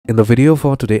In the video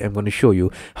for today, I'm going to show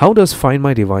you how does Find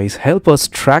My Device help us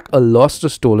track a lost or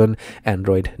stolen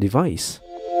Android device.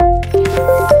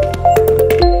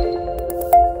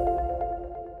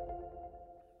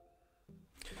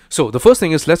 So the first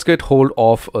thing is, let's get hold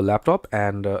of a laptop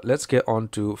and let's get on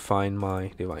to Find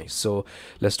My Device. So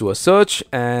let's do a search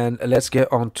and let's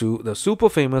get on to the super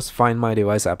famous Find My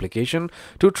Device application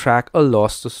to track a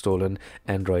lost or stolen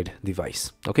Android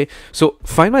device. Okay, so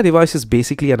Find My Device is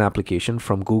basically an application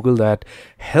from Google that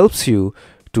helps you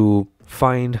to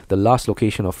find the last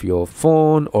location of your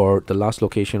phone or the last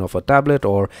location of a tablet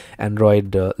or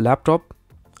Android laptop.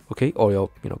 Okay, or your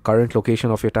current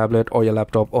location of your tablet or your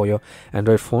laptop or your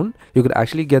Android phone. You could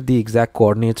actually get the exact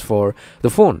coordinates for the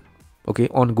phone, okay,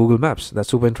 on Google Maps. That's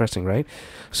super interesting, right?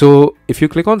 So if you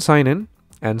click on sign in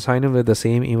and sign in with the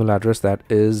same email address that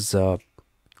is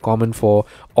common for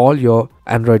all your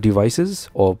Android devices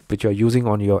or which you're using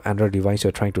on your Android device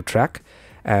you're trying to track,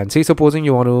 and say supposing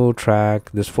you want to track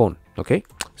this phone, okay,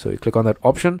 so you click on that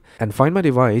option and Find My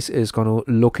Device is going to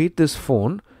locate this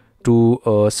phone to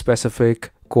a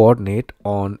specific coordinate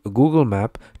on Google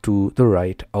Map to the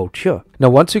right out here. Now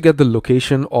once you get the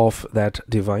location of that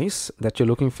device that you're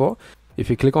looking for, if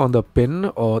you click on the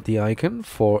pin or the icon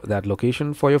for that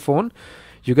location for your phone,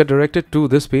 you get directed to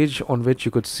this page on which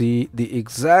you could see the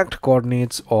exact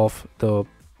coordinates of the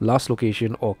last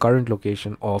location or current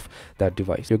location of that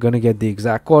device. You're going to get the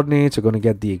exact coordinates, you're going to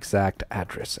get the exact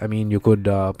address. I mean, you could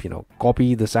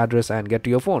copy this address and get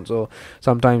to your phone. So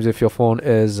sometimes if your phone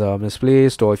is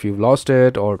misplaced, or if you've lost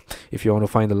it, or if you want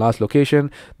to find the last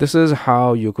location, this is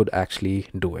how you could actually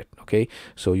do it. Okay,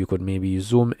 so you could maybe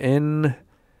zoom in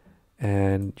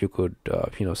and you could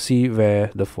see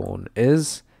where the phone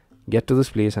is, get to this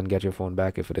place and get your phone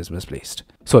back if it is misplaced.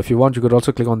 So if you want, you could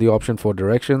also click on the option for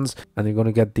directions and you're going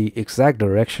to get the exact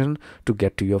direction to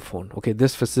get to your phone. Okay,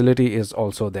 this facility is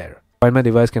also there. Find My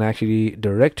Device can actually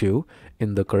direct you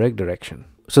in the correct direction.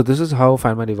 So this is how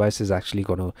Find My Device is actually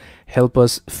going to help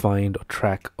us find or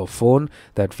track a phone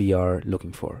that we are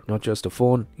looking for. Not just a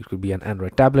phone, it could be an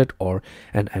Android tablet or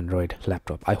an Android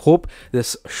laptop. I hope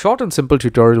this short and simple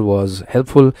tutorial was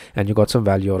helpful and you got some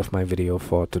value out of my video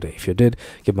for today. If you did,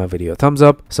 give my video a thumbs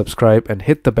up, subscribe and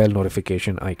hit the bell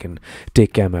notification icon.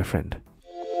 Take care, my friend.